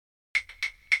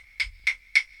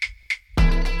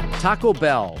Taco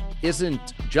Bell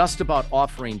isn't just about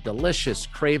offering delicious,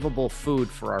 craveable food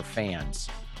for our fans.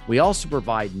 We also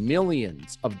provide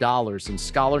millions of dollars in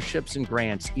scholarships and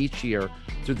grants each year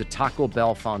through the Taco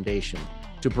Bell Foundation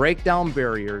to break down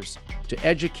barriers, to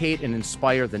educate and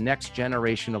inspire the next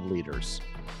generation of leaders.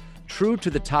 True to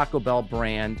the Taco Bell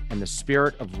brand and the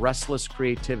spirit of restless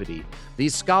creativity,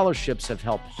 these scholarships have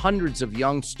helped hundreds of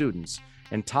young students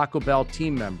and Taco Bell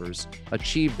team members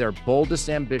achieve their boldest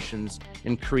ambitions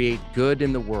and create good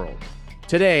in the world.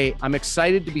 Today, I'm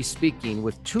excited to be speaking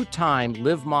with two-time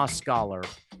Liv Más scholar,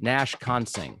 Nash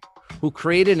Kansing, who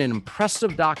created an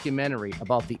impressive documentary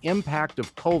about the impact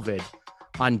of COVID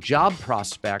on job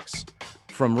prospects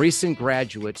from recent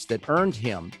graduates that earned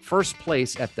him first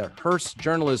place at the Hearst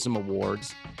Journalism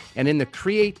Awards and in the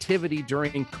Creativity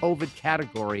During COVID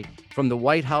category from the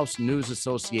White House News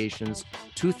Association's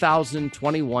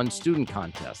 2021 Student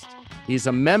Contest. He's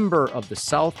a member of the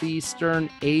Southeastern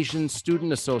Asian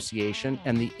Student Association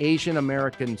and the Asian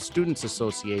American Students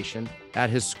Association at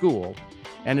his school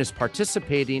and is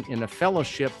participating in a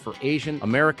fellowship for Asian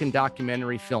American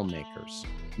documentary filmmakers.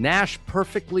 Nash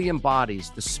perfectly embodies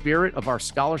the spirit of our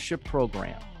scholarship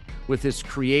program with his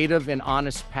creative and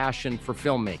honest passion for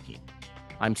filmmaking.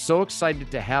 I'm so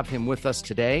excited to have him with us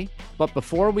today. But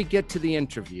before we get to the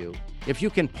interview, if you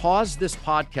can pause this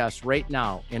podcast right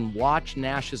now and watch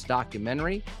Nash's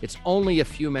documentary, it's only a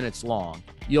few minutes long.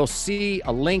 You'll see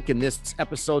a link in this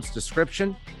episode's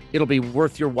description. It'll be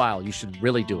worth your while. You should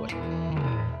really do it.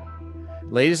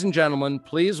 Ladies and gentlemen,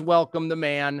 please welcome the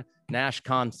man, Nash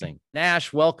Kansing.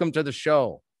 Nash, welcome to the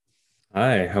show.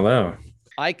 Hi, hello.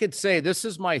 I could say this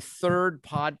is my third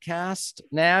podcast,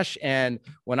 Nash, and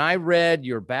when I read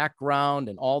your background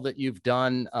and all that you've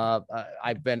done,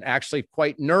 I've been actually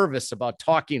quite nervous about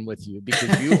talking with you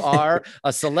because you are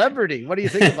a celebrity. What do you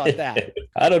think about that?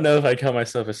 I don't know if I call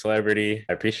myself a celebrity.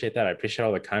 I appreciate that. I appreciate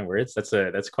all the kind words.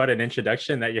 That's quite an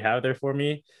introduction that you have there for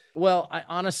me. Well,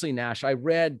 honestly, Nash, I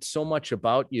read so much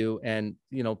about you, and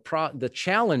the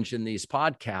challenge in these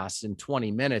podcasts in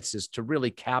 20 minutes is to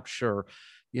really capture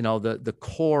the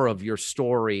core of your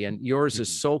story, and yours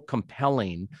is so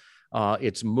compelling.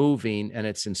 It's moving and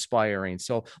it's inspiring.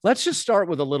 So let's just start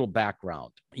with a little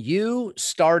background. You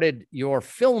started your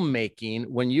filmmaking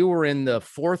when you were in the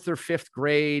 4th or 5th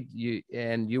grade,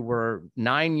 and you were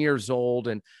 9 years old.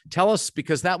 And tell us,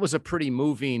 because that was a pretty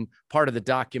moving part of the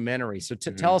documentary. So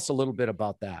tell us a little bit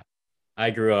about that. I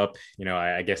grew up,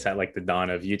 I guess at like the dawn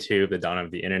of YouTube, the dawn of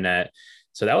the internet.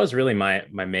 So that was really my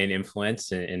main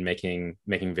influence in making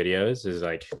videos. Is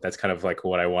like, that's kind of like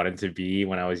what I wanted to be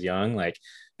when I was young, like,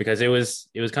 because it was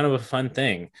kind of a fun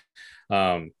thing.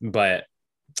 But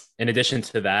in addition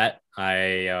to that,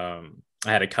 I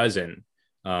had a cousin.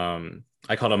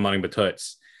 I called him Manning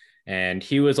Batuts, and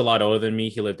he was a lot older than me.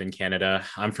 He lived in Canada.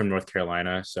 I'm from North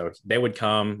Carolina. So they would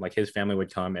come, like his family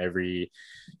would come every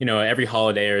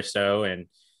holiday or so. And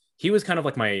he was kind of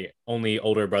like my only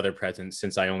older brother present,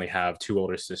 since I only have 2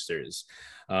 older sisters.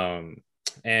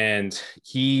 And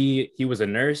he was a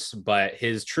nurse, but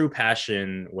his true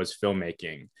passion was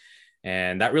filmmaking.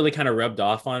 And that really kind of rubbed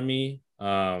off on me.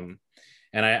 And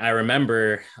I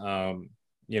remember,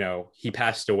 he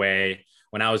passed away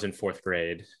when I was in 4th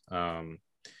grade. And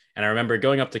I remember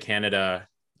going up to Canada,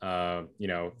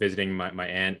 visiting my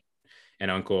aunt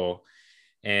and uncle.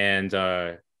 And,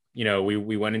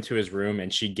 we went into his room,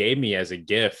 and she gave me as a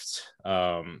gift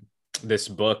this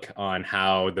book on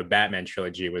how the Batman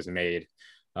trilogy was made,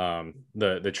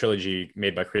 the trilogy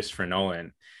made by Christopher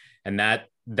Nolan. And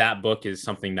that book is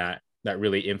something that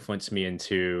really influenced me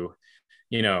into,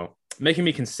 making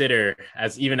me consider,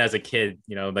 even as a kid,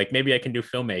 like maybe I can do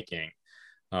filmmaking.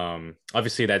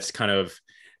 Obviously that's kind of,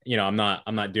 I'm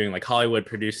not doing like Hollywood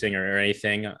producing or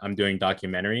anything. I'm doing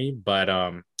documentary, but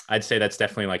I'd say that's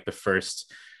definitely like the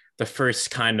first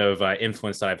kind of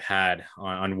influence that I've had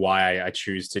on why I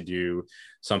choose to do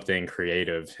something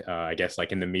creative, I guess,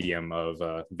 like in the medium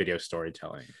of video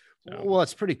storytelling. So. Well,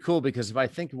 it's pretty cool, because if I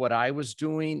think what I was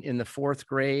doing in the 4th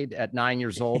grade at 9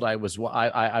 years old, I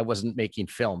wasn't making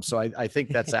film. So I think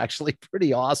that's actually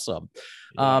pretty awesome.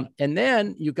 Yeah. And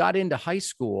then you got into high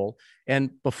school,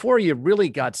 and before you really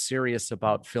got serious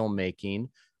about filmmaking,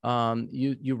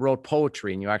 you wrote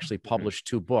poetry, and you actually published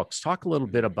 2 books. Talk a little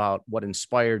bit about what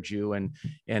inspired you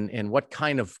and what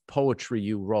kind of poetry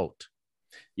you wrote.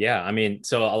 Yeah, I mean,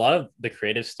 so a lot of the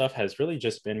creative stuff has really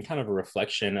just been kind of a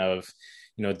reflection of,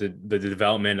 the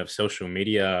development of social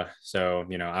media. So,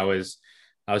 I was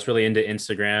really into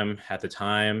Instagram at the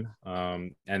time.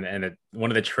 And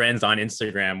one of the trends on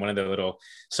Instagram, one of the little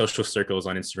social circles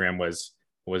on Instagram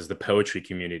was the poetry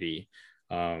community.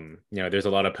 There's a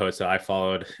lot of poets that I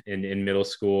followed in middle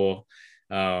school,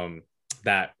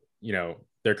 that,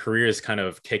 their careers kind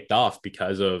of kicked off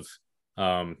because of,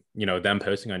 them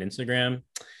posting on Instagram.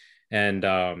 And,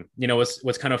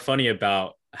 what's kind of funny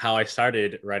about how I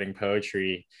started writing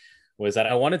poetry was that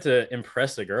I wanted to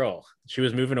impress a girl. She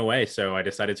was moving away. So I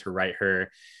decided to write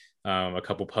her a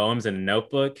couple poems in a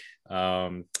notebook.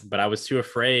 But I was too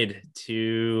afraid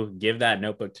to give that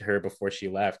notebook to her before she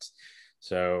left.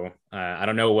 So I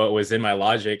don't know what was in my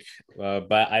logic,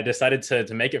 but I decided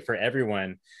to make it for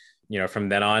everyone. From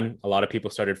then on, a lot of people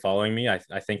started following me.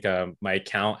 I think my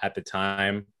account at the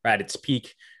time, at its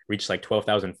peak, reached like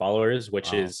 12,000 followers,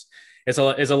 which Wow. is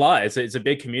a lot. It's a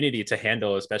big community to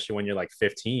handle, especially when you're like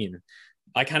 15.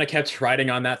 I kind of kept writing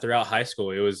on that throughout high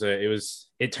school.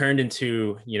 It turned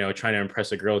into, trying to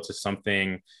impress a girl to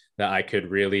something that I could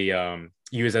really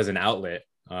use as an outlet.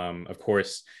 Of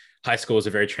course, high school is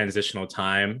a very transitional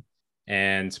time,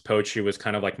 and poetry was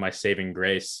kind of like my saving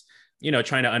grace,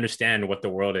 trying to understand what the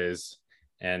world is.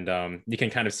 And you can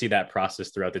kind of see that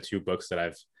process throughout the two books that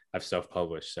I've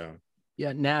self-published. So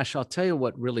Yeah, Nash, I'll tell you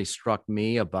what really struck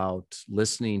me about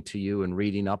listening to you and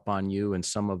reading up on you and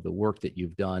some of the work that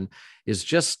you've done is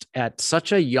just at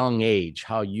such a young age,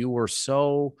 how you were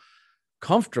so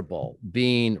comfortable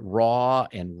being raw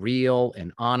and real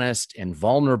and honest and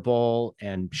vulnerable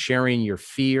and sharing your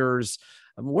fears.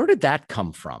 Where did that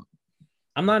come from?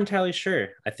 I'm not entirely sure.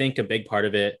 I think a big part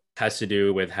of it has to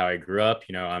do with how I grew up.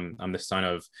 I'm the son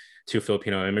of two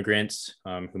Filipino immigrants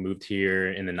who moved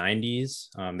here in the 90s.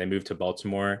 They moved to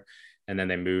Baltimore, and then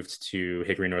they moved to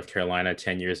Hickory, North Carolina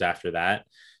 10 years after that.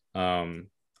 Um,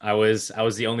 I was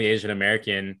the only Asian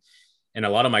American in a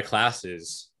lot of my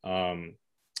classes. And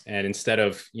instead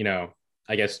of,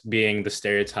 I guess being the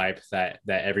stereotype that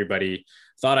everybody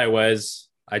thought I was,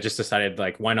 I just decided,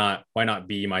 like, why not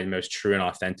be my most true and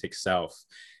authentic self?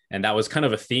 And that was kind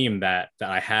of a theme that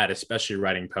I had, especially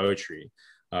writing poetry.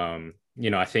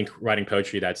 I think writing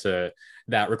poetry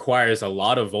that requires a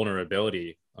lot of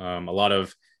vulnerability, a lot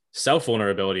of self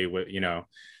vulnerability with,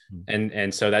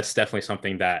 and so that's definitely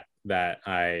something that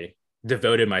I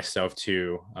devoted myself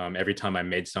to every time I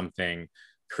made something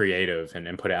creative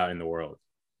and put it out in the world.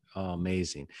 Oh,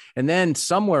 amazing. And then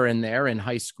somewhere in there in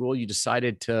high school, you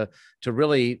decided to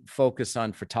really focus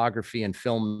on photography and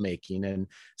filmmaking. And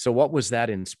so what was that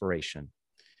inspiration?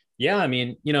 Yeah, I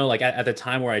mean, like at the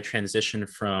time where I transitioned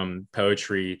from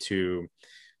poetry to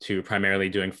primarily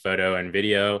doing photo and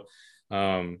video,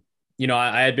 I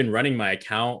had been running my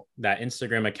account, that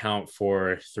Instagram account,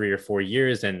 for 3 or 4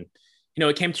 years. And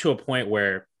it came to a point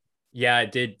where, yeah,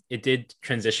 it did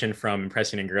transition from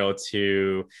impressing a girl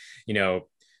to, you know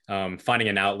finding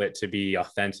an outlet to be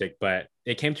authentic. But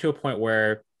it came to a point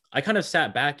where I kind of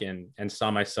sat back and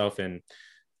saw myself, and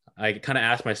I kind of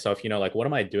asked myself, like, what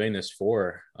am I doing this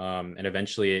for? And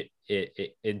eventually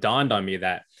it dawned on me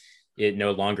that it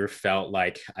no longer felt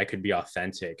like I could be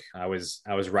authentic. I was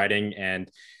writing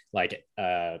and, like,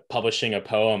 publishing a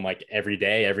poem like every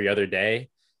day, every other day.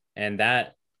 And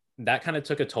that kind of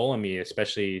took a toll on me,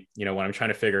 especially, when I'm trying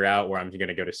to figure out where I'm going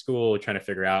to go to school, trying to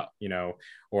figure out,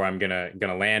 where I'm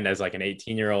gonna land as like an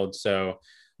 18-year-old. So,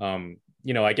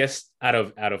 I guess out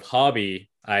of hobby,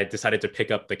 I decided to pick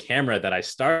up the camera that I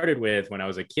started with when I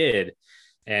was a kid.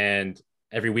 And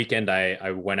every weekend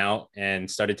I went out and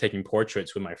started taking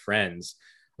portraits with my friends.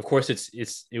 Of course,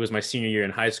 it was my senior year in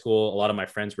high school. A lot of my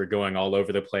friends were going all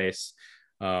over the place.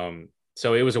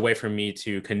 So it was a way for me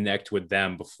to connect with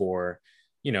them before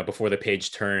the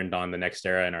page turned on the next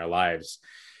era in our lives.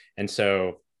 And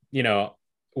so,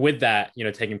 with that,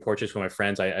 taking portraits with my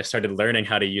friends, I started learning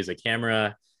how to use a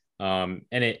camera. And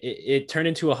it turned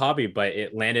into a hobby, but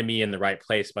it landed me in the right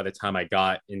place by the time I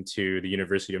got into the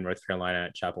University of North Carolina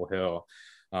at Chapel Hill.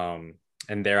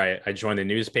 And there I joined the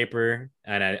newspaper,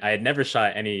 and I had never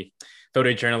shot any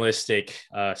photojournalistic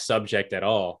subject at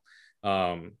all.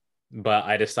 But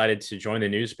I decided to join the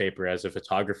newspaper as a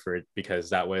photographer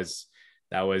because that was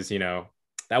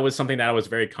something that I was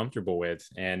very comfortable with.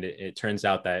 And it turns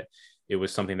out that it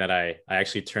was something that I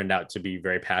actually turned out to be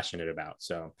very passionate about.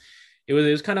 So it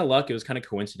was kind of luck. It was kind of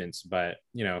coincidence, but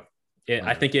I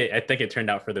Right. think it turned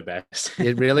out for the best.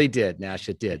 It really did, Nash.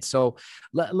 It did. So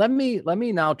let me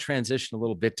now transition a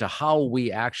little bit to how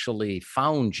we actually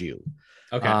found you.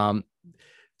 Okay. Um,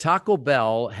 Taco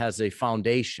Bell has a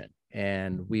foundation,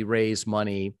 and we raise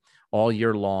money all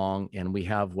year long. And we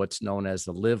have what's known as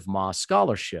the Live Más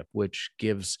Scholarship, which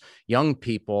gives young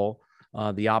people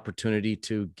the opportunity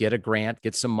to get a grant,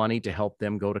 get some money to help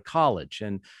them go to college.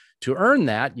 And to earn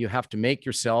that, you have to make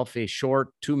yourself a short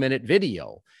 2-minute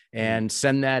video. and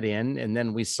send that in. And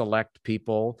then we select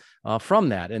people from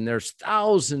that. And there's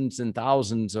thousands and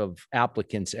thousands of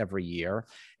applicants every year.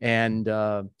 And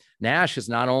Nash is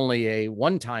not only a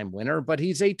one-time winner, but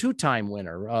he's a two-time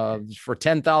winner for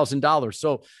 $10,000.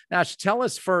 So Nash, tell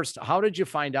us first, how did you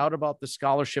find out about the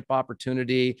scholarship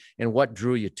opportunity and what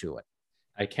drew you to it?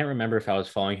 I can't remember if I was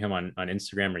following him on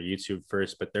Instagram or YouTube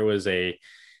first, but there was a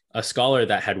scholar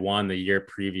that had won the year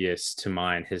previous to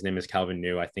mine. His name is Calvin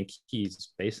New. I think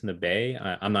he's based in the Bay.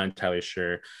 I'm not entirely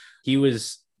sure. He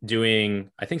was doing,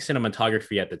 I think,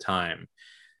 cinematography at the time.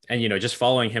 And, just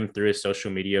following him through his social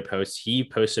media posts, he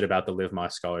posted about the Live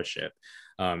Más Scholarship.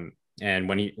 And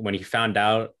when he found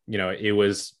out, it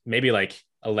was maybe like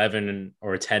 11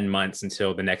 or 10 months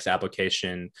until the next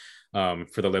application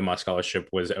for the Live Más Scholarship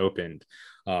was opened.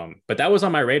 But that was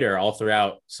on my radar all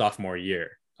throughout sophomore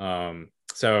year.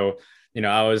 So,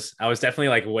 I was definitely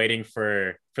like waiting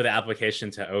for the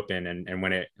application to open. And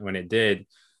when it did,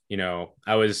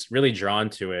 I was really drawn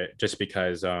to it just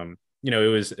because,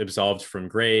 it was absolved from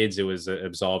grades. It was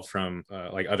absolved from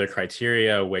like other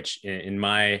criteria, which in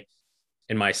my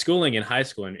schooling in high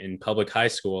school, in public high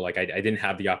school, like I didn't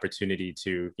have the opportunity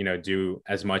to, do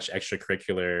as much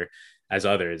extracurricular as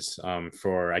others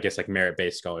for, I guess, like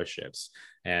merit-based scholarships.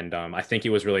 And I think it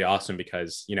was really awesome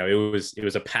because, it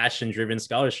was a passion-driven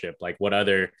scholarship. Like what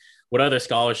other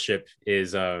scholarship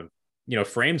is,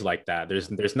 framed like that?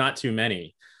 There's not too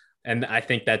many. And I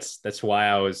think that's why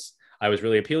I was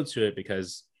really appealed to it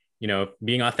because,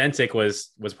 being authentic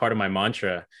was part of my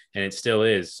mantra, and it still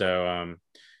is. So,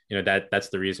 that's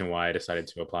the reason why I decided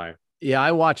to apply. Yeah,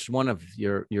 I watched one of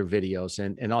your videos,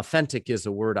 and authentic is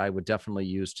a word I would definitely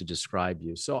use to describe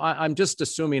you. So I'm just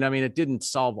assuming, I mean, it didn't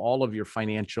solve all of your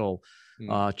financial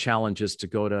challenges to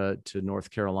go to North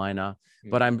Carolina,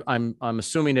 but I'm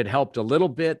assuming it helped a little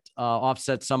bit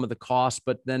offset some of the costs,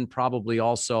 but then probably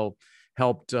also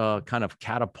helped kind of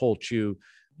catapult you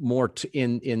more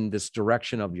in this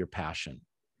direction of your passion.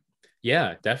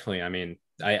 Yeah, definitely. I mean,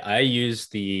 I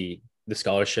used the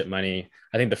scholarship money,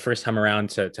 I think the first time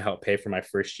around to help pay for my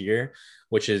first year,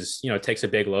 which is, takes a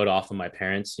big load off of my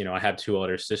parents. I have two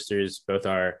older sisters, both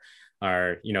are,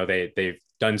 they've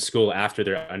done school after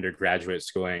their undergraduate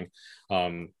schooling.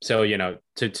 So,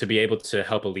 to be able to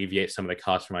help alleviate some of the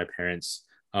costs for my parents,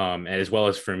 as well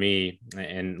as for me,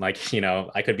 and like,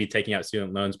 I could be taking out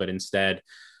student loans, but instead,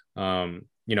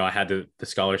 I had the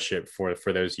scholarship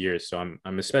for those years. So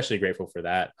I'm especially grateful for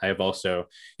that. I have also,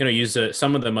 used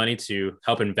some of the money to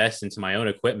help invest into my own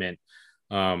equipment,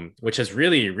 which has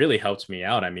really, really helped me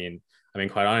out. I mean,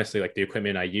 quite honestly, like the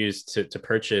equipment I used to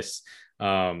purchase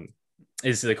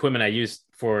is the equipment I used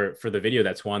for the video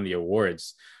that's won the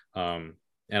awards.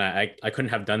 And I couldn't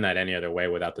have done that any other way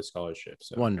without the scholarship.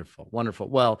 So. Wonderful. Wonderful.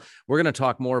 Well, we're going to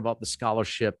talk more about the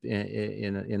scholarship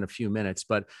in a few minutes,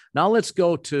 but now let's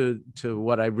go to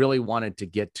what I really wanted to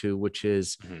get to, which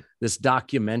is this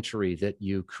documentary that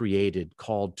you created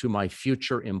called To My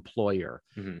Future Employer.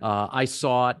 I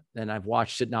saw it and I've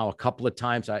watched it now a couple of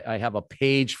times. I have a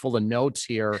page full of notes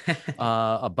here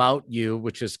about you,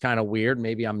 which is kind of weird.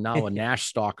 Maybe I'm now a Nash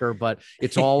stalker, but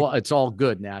it's all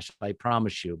good, Nash. I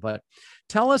promise you. But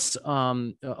tell us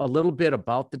a little bit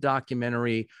about the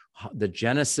documentary, the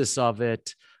genesis of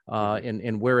it,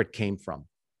 and where it came from.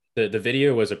 The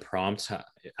video was a prompt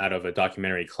out of a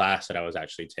documentary class that I was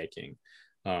actually taking.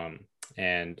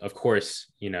 And of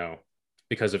course,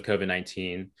 because of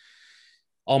COVID-19,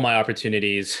 all my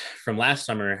opportunities from last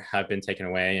summer have been taken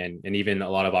away, and even a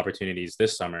lot of opportunities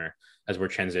this summer as we're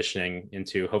transitioning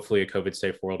into hopefully a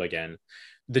COVID-safe world again.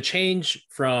 The change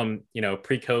from,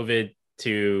 pre-COVID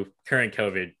to current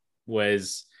COVID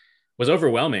was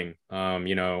overwhelming.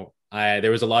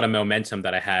 There was a lot of momentum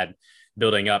that I had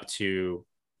building up to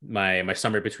my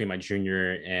summer between my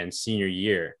junior and senior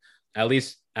year. At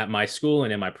least at my school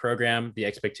and in my program, the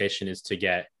expectation is to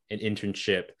get an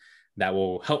internship that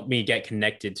will help me get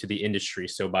connected to the industry.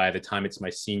 So by the time it's my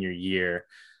senior year,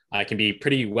 I can be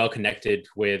pretty well connected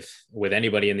with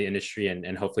anybody in the industry,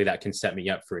 and hopefully that can set me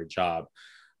up for a job.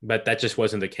 But that just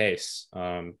wasn't the case.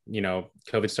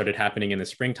 COVID started happening in the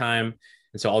springtime.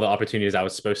 And so all the opportunities I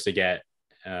was supposed to get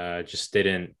just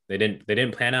didn't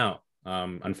pan out,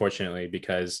 unfortunately,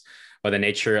 because by the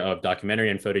nature of documentary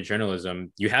and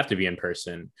photojournalism, you have to be in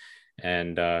person.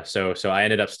 And so I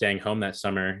ended up staying home that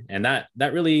summer. And that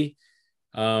really,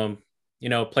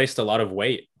 placed a lot of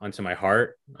weight onto my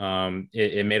heart.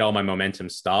 It made all my momentum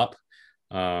stop.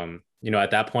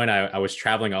 At that point, I was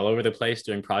traveling all over the place,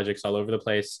 doing projects all over the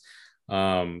place.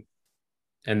 And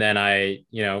then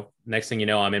next thing you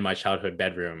know, I'm in my childhood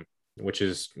bedroom, which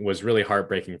was really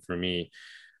heartbreaking for me,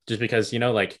 just because,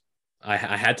 I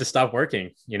had to stop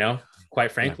working, quite Yeah.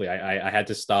 frankly. I had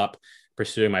to stop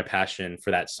pursuing my passion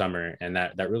for that summer. And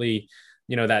that really,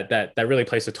 that really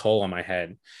placed a toll on my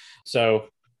head. So,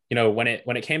 when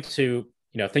it came to,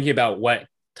 thinking about what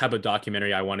type of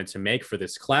documentary I wanted to make for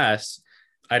this class,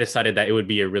 I decided that it would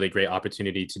be a really great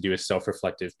opportunity to do a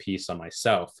self-reflective piece on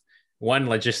myself. One,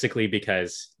 logistically,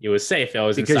 because it was safe. I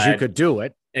was Because you inside. could do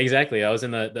it. Exactly. I was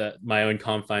in the my own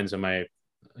confines of my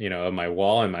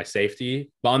wall and my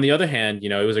safety. But on the other hand,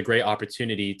 it was a great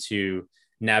opportunity to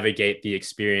navigate the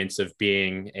experience of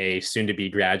being a soon to be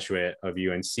graduate of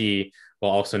UNC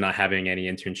while also not having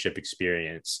any internship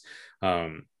experience.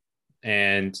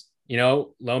 And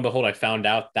lo and behold, I found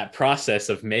out that process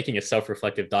of making a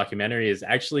self-reflective documentary is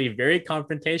actually very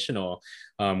confrontational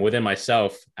within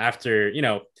myself after,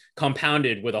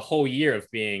 compounded with a whole year of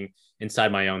being inside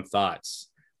my own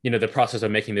thoughts. The process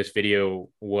of making this video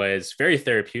was very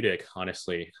therapeutic,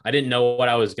 honestly. I didn't know what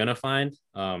I was going to find.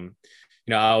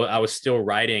 I was still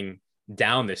writing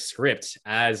down the script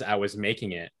as I was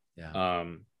making it. Yeah.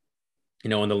 In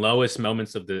the lowest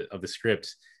moments of the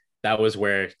script, that was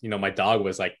where, my dog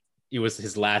was like, it was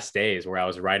his last days where I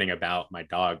was writing about my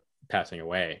dog passing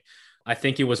away. I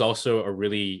think it was also a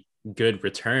really good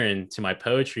return to my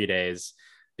poetry days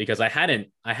because I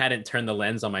hadn't turned the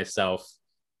lens on myself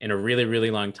in a really,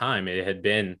 really long time. It had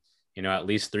been, at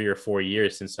least 3 or 4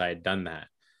 years since I had done that.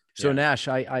 So Yeah. Nash,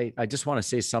 I just want to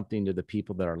say something to the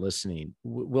people that are listening.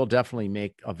 We'll definitely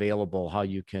make available how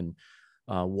you can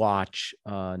watch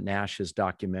Nash's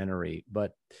documentary,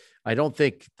 but I don't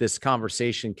think this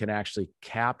conversation can actually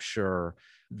capture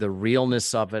the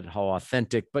realness of it, how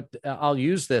authentic. But I'll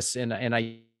use this, and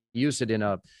I use it in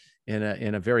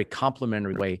a very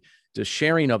complimentary way. The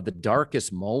sharing of the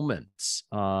darkest moments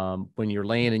when you're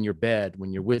laying in your bed,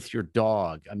 when you're with your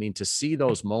dog. I mean, to see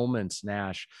those moments,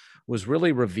 Nash, was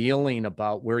really revealing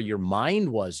about where your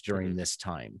mind was during this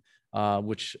time,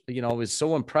 which, is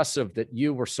so impressive that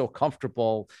you were so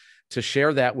comfortable to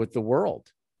share that with the world.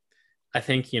 I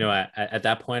think, at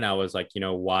that point I was like,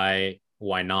 why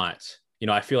not?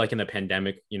 I feel like in the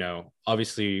pandemic,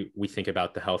 obviously we think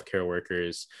about the healthcare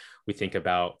workers, we think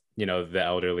about, the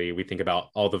elderly, we think about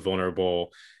all the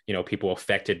vulnerable, people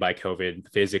affected by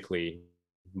COVID physically.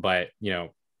 But,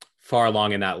 far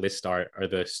along in that list are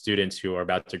the students who are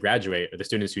about to graduate, or the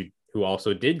students who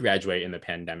also did graduate in the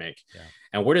pandemic. Yeah.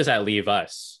 And where does that leave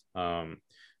us?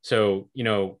 So,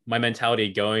 my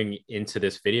mentality going into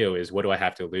this video is, what do I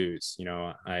have to lose?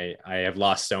 I have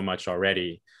lost so much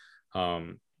already.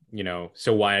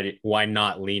 So why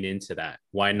not lean into that?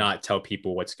 Why not tell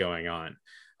people what's going on?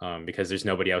 Because there's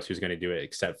nobody else who's going to do it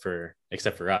except for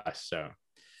us. So.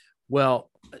 Well,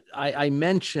 I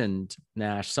mentioned,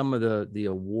 Nash, some of the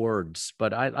awards,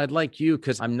 but I'd like you,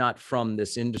 because I'm not from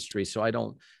this industry, so I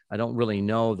don't really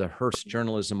know the Hearst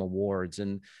Journalism Awards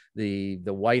and the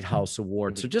White House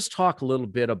Awards. So just talk a little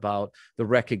bit about the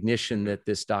recognition that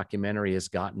this documentary has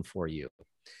gotten for you.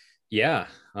 Yeah.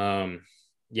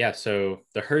 So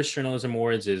the Hearst Journalism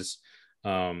Awards is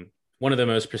one of the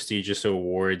most prestigious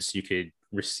awards you could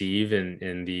receive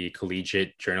in the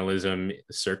collegiate journalism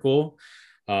circle.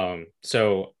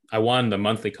 So I won the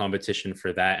monthly competition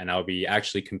for that, and I'll be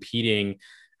actually competing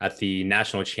at the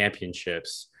national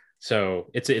championships. So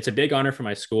it's a big honor for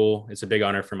my school. It's a big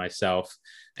honor for myself.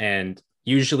 And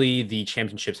usually the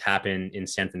championships happen in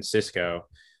San Francisco.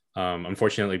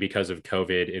 Unfortunately, because of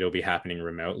COVID, it'll be happening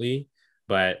remotely.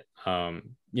 But, a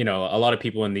lot of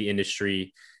people in the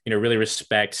industry, really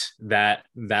respect that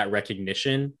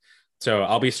recognition. So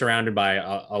I'll be surrounded by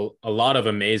a lot of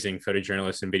amazing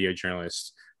photojournalists and video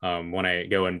journalists when I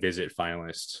go and visit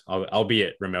finalists,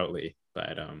 albeit remotely.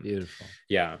 But Beautiful.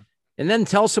 Yeah. And then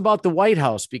tell us about the White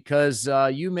House, because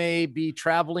you may be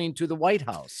traveling to the White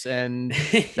House, and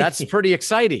that's pretty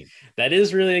exciting. That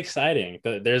is really exciting.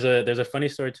 There's a funny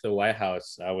story to the White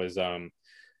House. I was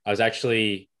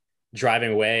actually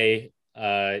driving away,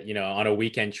 on a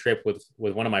weekend trip with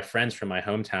one of my friends from my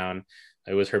hometown.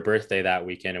 It was her birthday that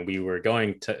weekend, and we were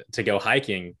going to go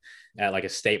hiking at like a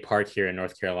state park here in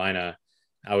North Carolina.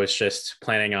 I was just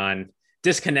planning on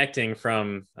disconnecting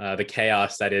from the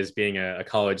chaos that is being a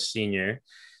college senior.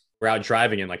 We're out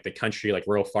driving in like the country, like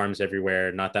rural farms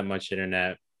everywhere, not that much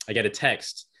internet. I get a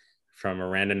text from a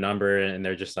random number, and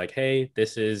they're just like, "Hey,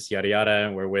 this is yada yada,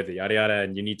 and we're with yada yada,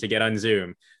 and you need to get on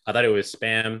Zoom." I thought it was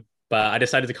spam, but I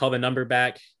decided to call the number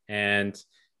back, and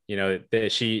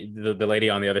the lady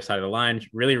on the other side of the line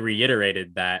really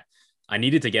reiterated that I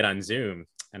needed to get on Zoom.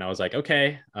 And I was like,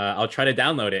 okay, I'll try to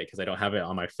download it because I don't have it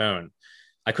on my phone.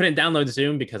 I couldn't download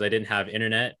Zoom because I didn't have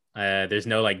internet. There's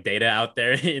no like data out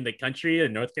there in the country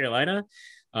in North Carolina.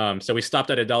 So we stopped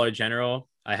at a Dollar General.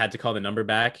 I had to call the number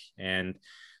back, and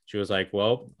she was like,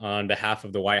 well, on behalf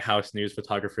of the White House News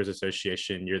Photographers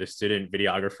Association, you're the student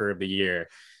videographer of the year.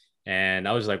 And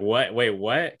I was like, what? Wait,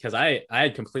 what? Because I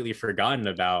had completely forgotten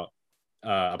about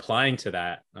applying to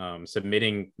that,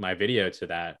 submitting my video to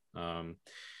that.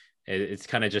 It's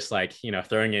kind of just like, you know,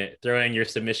 throwing your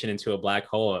submission into a black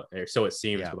hole, or so it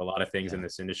seems, with a lot of things in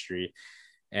this industry.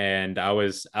 And I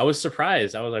was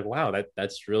surprised. I was like, wow,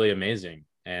 that's really amazing.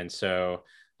 And so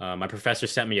my professor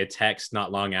sent me a text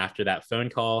not long after that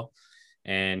phone call,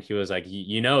 and he was like,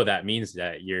 you know, that means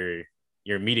that you're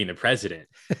meeting the president.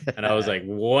 And I was like,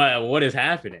 what is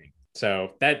happening?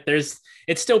 So it's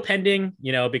still pending,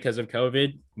 you know, because of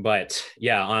COVID. But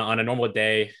yeah, on a normal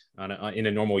day, in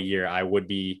a normal year, I would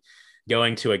be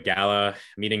going to a gala,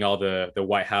 meeting all the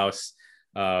White House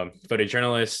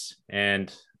photojournalists,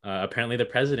 and apparently the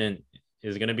president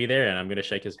is going to be there, and I'm going to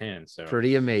shake his hand. So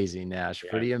pretty amazing, Nash.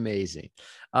 Yeah. Pretty amazing.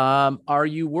 Are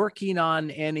you working on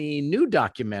any new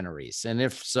documentaries? And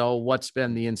if so, what's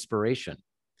been the inspiration?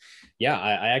 Yeah,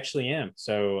 I actually am.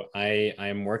 So I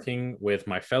am working with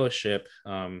my fellowship,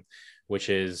 which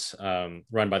is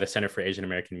run by the Center for Asian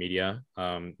American Media,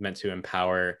 meant to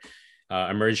empower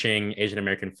emerging Asian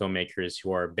American filmmakers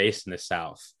who are based in the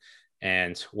South.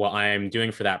 And what I'm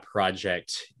doing for that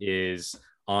project is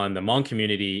on the Hmong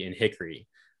community in Hickory.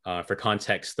 For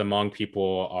context, the Hmong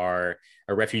people are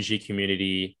a refugee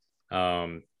community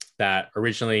that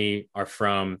originally are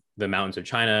from the mountains of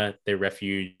China.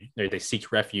 They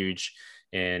seek refuge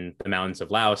in the mountains of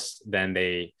Laos. Then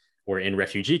they were in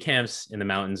refugee camps in the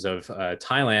mountains of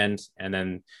Thailand, and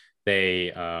then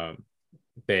they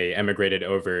emigrated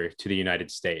over to the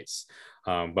United States.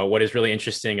 But what is really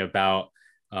interesting about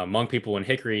Hmong people in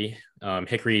Hickory,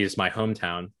 Hickory is my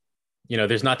hometown. You know,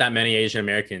 there's not that many Asian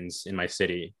Americans in my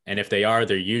city, and if they are,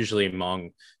 they're usually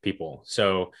Hmong people.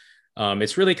 So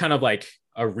it's really kind of like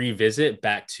a revisit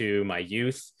back to my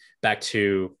youth, back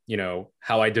to, you know,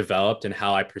 how I developed and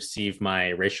how I perceive my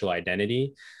racial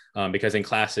identity. Because in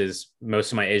classes,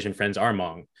 most of my Asian friends are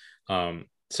Hmong.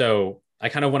 So I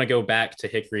kind of want to go back to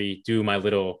Hickory, do my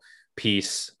little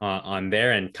piece on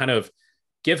there, and kind of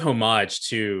give homage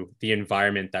to the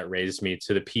environment that raised me,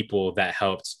 to the people that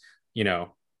helped, you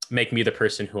know, make me the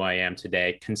person who I am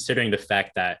today, considering the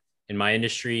fact that in my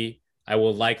industry, I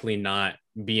will likely not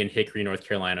be in Hickory, North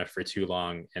Carolina for too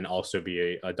long, and also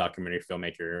be a documentary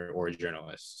filmmaker or a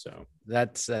journalist. So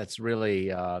that's really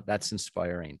that's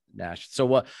inspiring, Nash.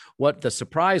 So what the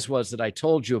surprise was that I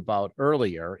told you about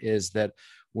earlier is that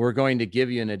we're going to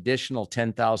give you an additional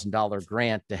 $10,000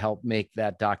 grant to help make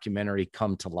that documentary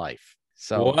come to life.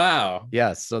 So wow.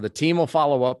 Yes. So the team will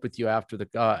follow up with you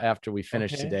after we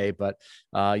finish today. But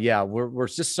yeah, we're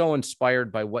just so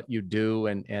inspired by what you do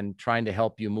and trying to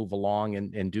help you move along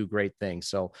and do great things.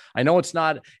 So I know it's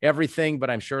not everything,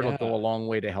 but I'm sure it'll go a long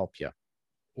way to help you.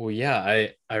 Well, yeah,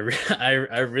 I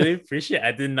really appreciate it.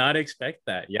 I did not expect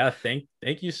that. Yeah, thank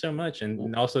you so much,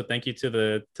 and also thank you to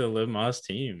the Live Más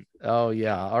team. Oh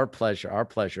yeah, our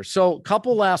pleasure. So, a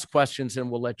couple last questions, and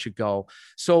we'll let you go.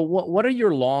 So, what are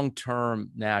your long-term,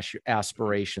 Nash,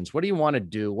 aspirations? What do you want to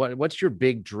do? What's your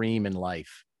big dream in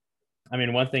life? I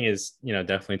mean, one thing is, you know,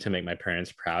 definitely to make my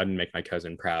parents proud and make my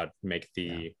cousin proud, make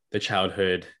the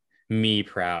childhood me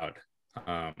proud.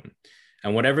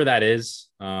 And whatever that is,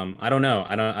 I don't know.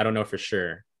 I don't know for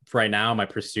sure. For right now, my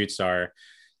pursuits are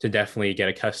to definitely get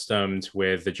accustomed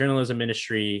with the journalism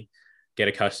industry, get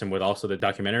accustomed with also the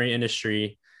documentary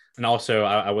industry. And also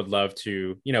I would love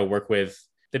to, you know, work with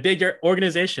the bigger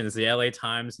organizations, the LA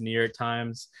Times, New York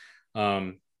Times,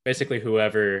 basically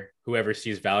whoever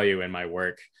sees value in my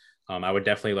work. I would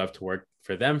definitely love to work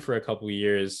for them for a couple of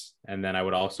years. And then I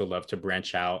would also love to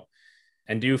branch out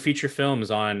and do feature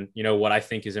films on, you know, what I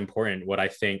think is important, what I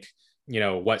think, you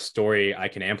know, what story I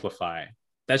can amplify.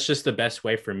 That's just the best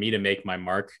way for me to make my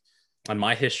mark on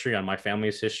my history, on my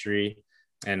family's history,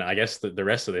 and I guess the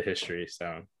rest of the history.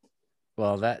 So,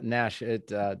 well, that Nash,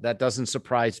 that doesn't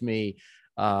surprise me.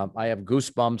 I have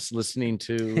goosebumps listening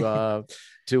to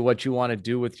what you want to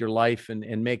do with your life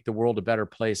and make the world a better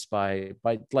place by,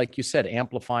 like you said,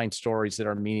 amplifying stories that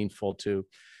are meaningful to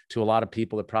a lot of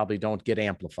people that probably don't get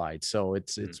amplified. So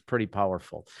it's pretty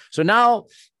powerful. So now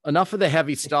enough of the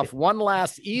heavy stuff. One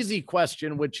last easy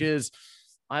question, which is,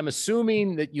 I'm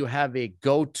assuming that you have a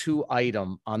go-to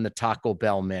item on the Taco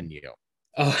Bell menu.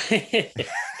 Oh,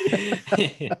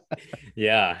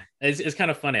 yeah. It's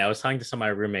kind of funny. I was talking to some of my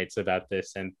roommates about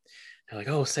this, and they're like,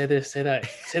 "Oh, say this, say that,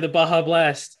 say the Baja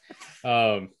Blast."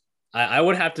 I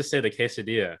would have to say the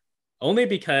quesadilla, only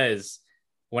because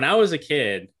when I was a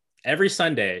kid, every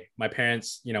Sunday, my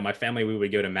parents, you know, my family, we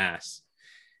would go to mass,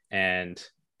 and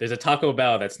there's a Taco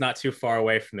Bell that's not too far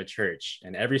away from the church.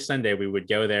 And every Sunday we would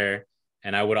go there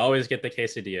and I would always get the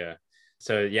quesadilla.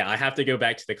 So yeah, I have to go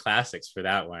back to the classics for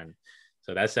that one.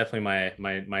 So that's definitely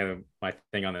my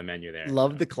thing on the menu there.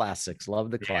 Love the classics. Love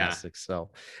the classics.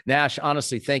 So Nash,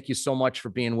 honestly, thank you so much for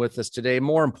being with us today.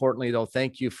 More importantly, though,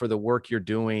 thank you for the work you're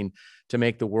doing to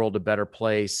make the world a better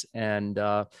place. And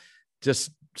just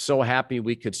so happy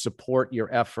we could support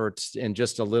your efforts in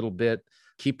just a little bit.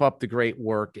 Keep up the great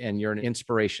work, and you're an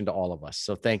inspiration to all of us.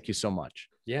 So thank you so much.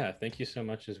 Yeah, thank you so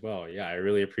much as well. Yeah, I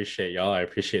really appreciate y'all. I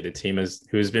appreciate the team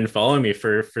who's been following me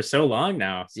for so long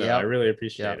now. So I really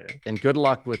appreciate it. And good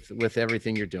luck with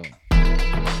everything you're doing.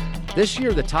 This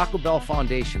year, the Taco Bell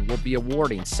Foundation will be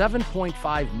awarding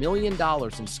 $7.5 million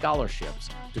in scholarships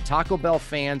to Taco Bell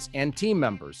fans and team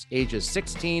members ages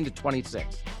 16 to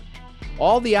 26.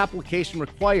 All the application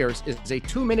requires is a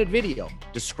 2-minute video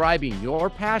describing your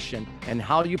passion and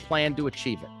how you plan to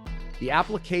achieve it. The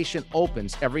application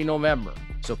opens every November,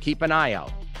 so keep an eye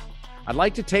out. I'd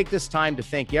like to take this time to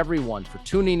thank everyone for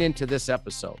tuning into this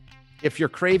episode. If you're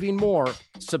craving more,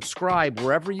 subscribe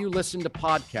wherever you listen to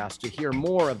podcasts to hear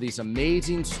more of these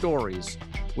amazing stories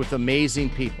with amazing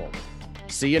people.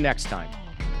 See you next time.